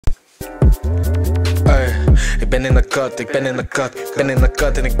Ik ben in de cut, ik ben in de cut, ben in de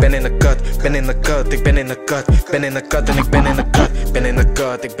cut en ik ben in de cut, ben in de cut, ik ben in de cut, ben in de cut en ik ben in de cut, ben in de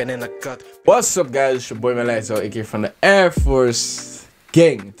cut, ik ben in de cut. What's up guys, it's your boy Manlikezo, ik hier van de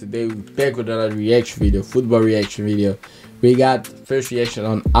AirforceGang. Today we're back with another reaction video, football reaction video. We got first reaction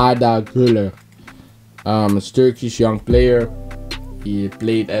on Arda Güler. A Turkish young player. He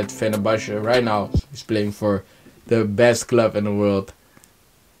played at Fenerbahce. Right now he's playing for the best club in the world,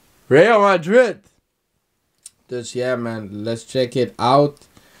 Real Madrid. Dus yeah man, let's check it out.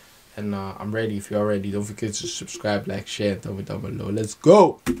 And I'm ready. If you're ready, don't forget to subscribe, like, share, and comment down below. Let's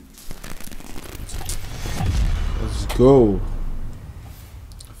go. Let's go.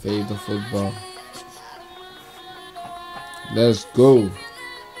 Fade the football. Let's go.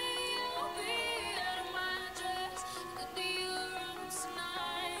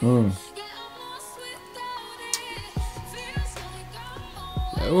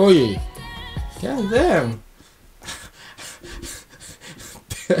 Oh yeah. God damn.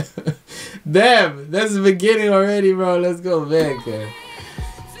 Damn, that's the beginning already, bro. Let's go back.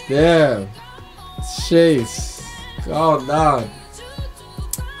 Damn. Chase. Calm down.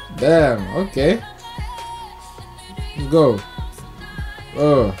 Damn, okay. Let's go.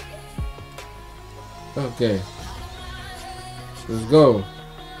 Oh. Okay. Let's go.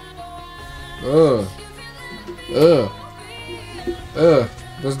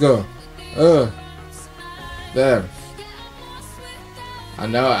 Let's go. Damn. I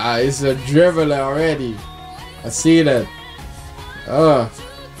know, it's a dribbler already. I see that.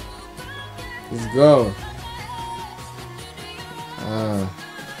 Let's go.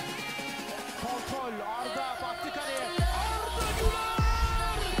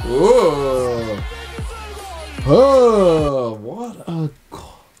 Oh, what a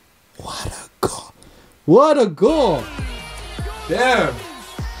goal. What a goal. What a goal. Damn.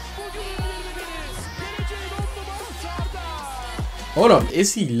 Hold on,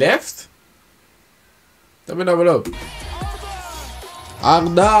 is he left? Tell me down below.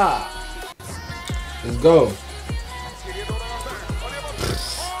 Arda. Let's go.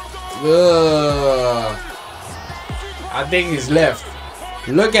 I think he's left.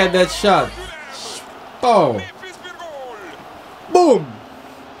 Look at that shot. Oh. Boom.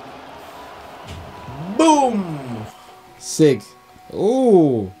 Boom. Sick.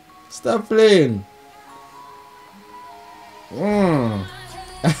 Ooh. Stop playing.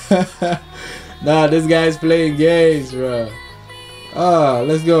 Nah, this guy's playing games, bro.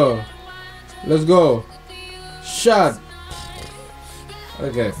 Let's go. Let's go. Shot.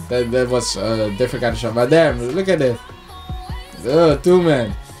 Okay, that was a different kind of shot. But damn, look at it. Two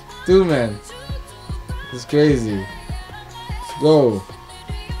man. Two man. It's crazy. Let's go.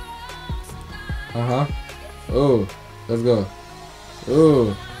 Oh, let's go.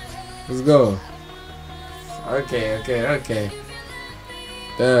 Oh, let's go. Okay.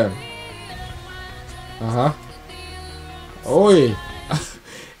 Damn. Oi.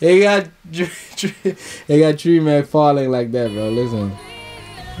 He got three men falling like that, bro. Listen.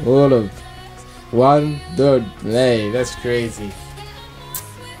 Hold up. 1/3. Hey, that's crazy.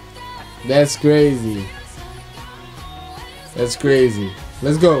 That's crazy. That's crazy.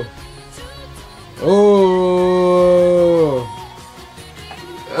 Let's go. Oh.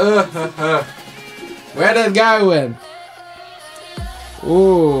 Where that guy went?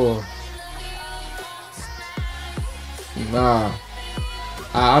 Oh. Nah.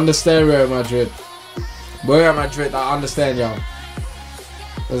 I understand Real Madrid. Real Madrid, I understand y'all.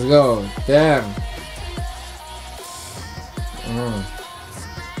 Let's go. Damn.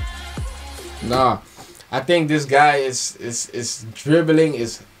 Nah. I think this guy is dribbling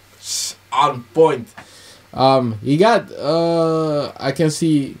is on point. He got I can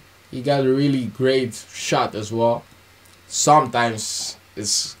see he got a really great shot as well. Sometimes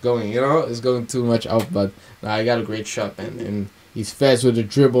it's going, it's going too much out, but nah, he got a great shot, man, and he's fast with the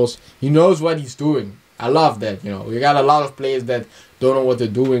dribbles. He knows what he's doing. I love that, We got a lot of players that don't know what they're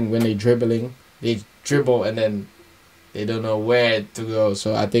doing when they're dribbling. They dribble and then they don't know where to go.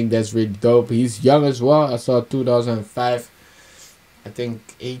 So I think that's really dope. He's young as well. I saw 2005. I think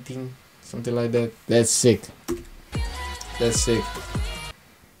 18, something like that. That's sick. That's sick.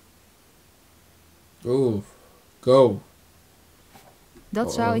 Ooh, go.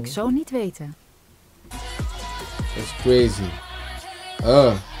 Dat zou ik zo niet weten. That's crazy.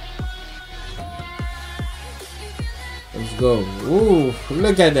 Let's go. Ooh,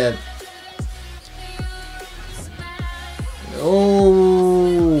 look at that.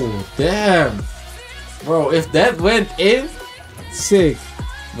 Oh, damn. Bro, if that went in, sick.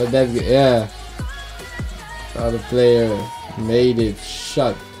 But that, yeah. Other player made it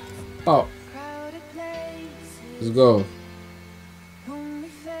shut. Oh. Let's go.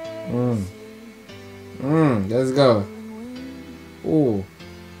 Let's go. Ooh.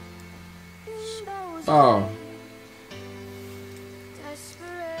 Oh.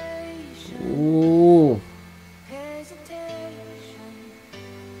 Ooh.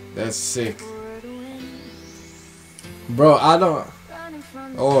 That's sick. Bro, I don't...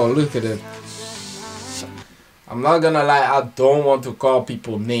 Oh, look at it. I'm not gonna lie, I don't want to call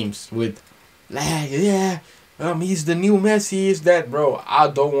people names with like, yeah, he's the new Messi, is that, bro. I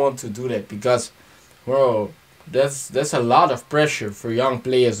don't want to do that because, bro, that's a lot of pressure for young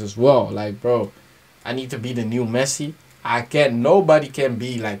players as well. Like, bro, I need to be the new Messi. Nobody can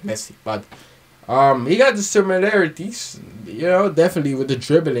be like Messi, but he got the similarities, you know, definitely with the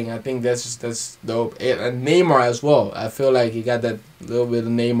dribbling. I think that's dope. And Neymar as well. I feel like he got that little bit of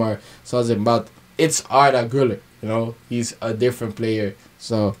Neymar something, but it's Arda Güler, you know, he's a different player.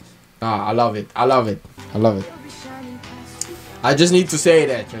 So, I love it. I love it. I love it. I just need to say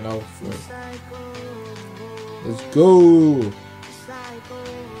that, you know. Let's go.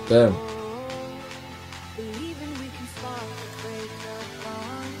 Damn.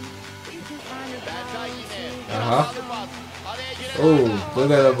 Oh,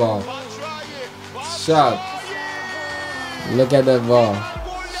 look at the ball. Shot. Look at that ball.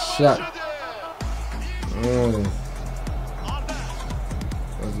 Shot.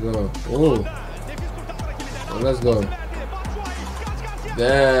 Let's go. Oh, let's go.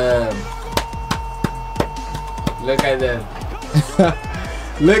 Damn. Look at that.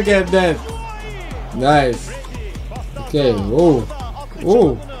 Look at that. Nice. Okay. Oh.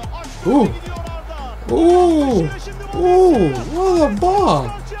 Oh. Oh. Oh. Oh. What a ball.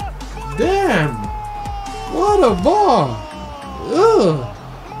 Damn. What a ball. Ugh.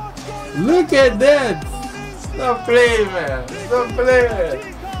 Look at that. Stop playing, man. Stop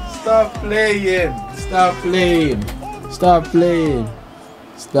playing. Stop playing. Stop playing. Stop playing.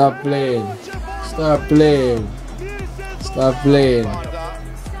 Stop playing. Stop playing. Stop playing.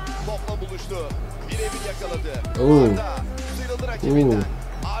 Oh. Oh.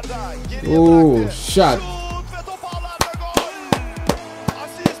 Oh. Shot.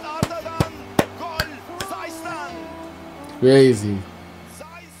 Crazy.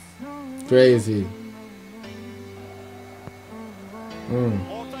 Crazy.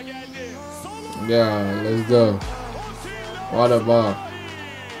 Yeah, let's go. What a ball.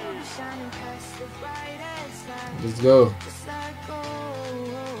 Let's go.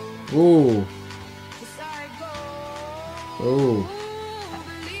 Ooh. Ooh.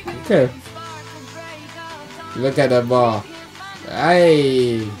 Okay. Look at that ball.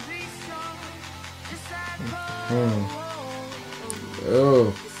 Hey.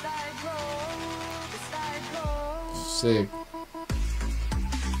 Oh. Sick.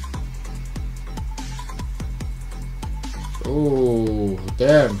 Oh,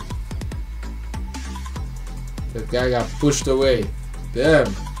 damn. That guy got pushed away.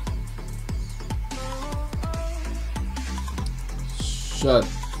 Damn. Shot.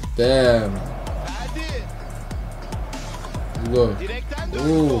 Damn. Let's go.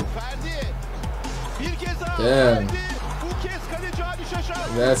 Ooh. Damn.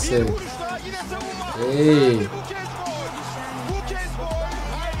 That's it. Hey.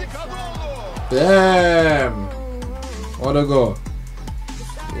 Damn. What a goal.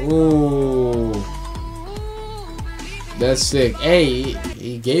 Ooh. That's sick. Hey,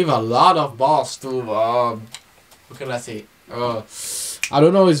 he gave a lot of balls to, what can I say? I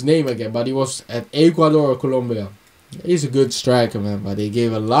don't know his name again, but he was at Ecuador or Colombia. He's a good striker, man, but he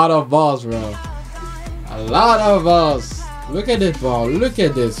gave a lot of balls, bro. A lot of balls. Look at this ball. Look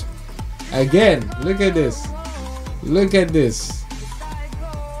at this. Again, look at this. Look at this.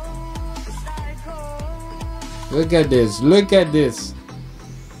 Look at this. Look at this.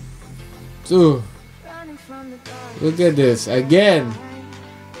 Two. Look at this. Again.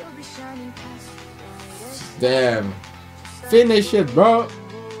 Damn. Finish it, bro.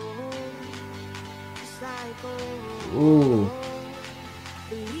 Ooh.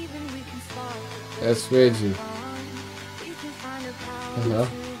 That's crazy.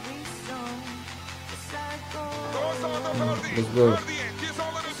 Let's go.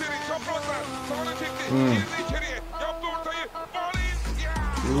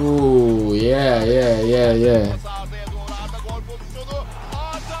 Ooh, yeah.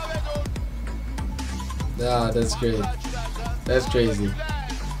 Yeah, that's great. That's crazy.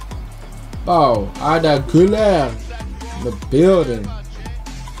 Oh, Arda Güler in the building.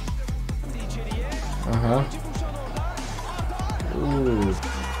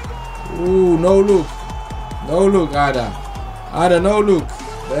 Ooh, no look. No look, Arda. Arda, no look.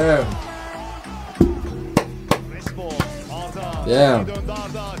 Damn. Damn.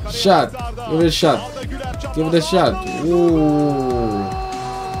 Shot. Give it a shot. Give it a shot. Ooh.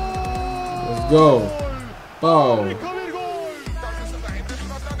 Let's go. Bow.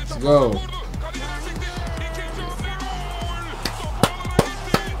 Let's go.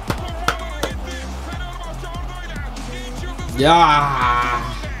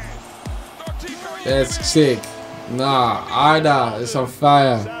 Yeah. That's sick. Nah, Arda is on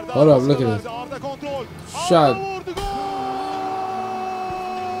fire. Hold up, look at it. Shot.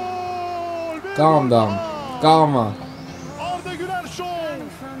 Calm down. Calma. Arda Güler show.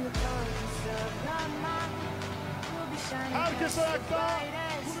 Herkes ayakta.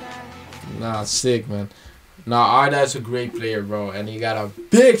 Nah, sick, man. Nah, Arda is a great player, bro, and he got a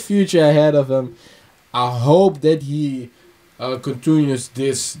big future ahead of him. I hope that he continues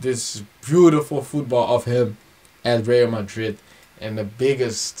this beautiful football of him at Real Madrid and the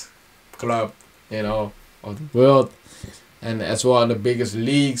biggest club, you know, of the world, and as well in the biggest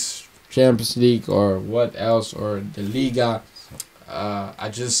leagues, Champions League or what else, or the Liga. I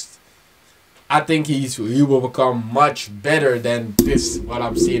think he will become much better than this what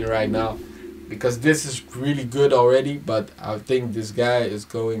I'm seeing right now, because this is really good already, but I think this guy is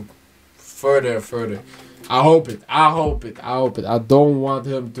going further and further. I hope it. I hope it. I hope it. I don't want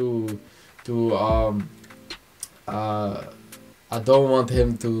him to I don't want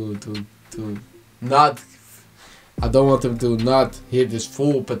him to not hit his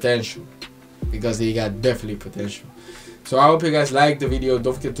full potential, because he got definitely potential. So I hope you guys liked the video.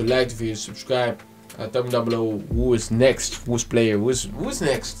 Don't forget to like the video, subscribe, tell me down below who is next, who's player, who's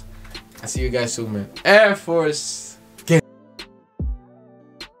next. I see you guys soon, man. Air Force.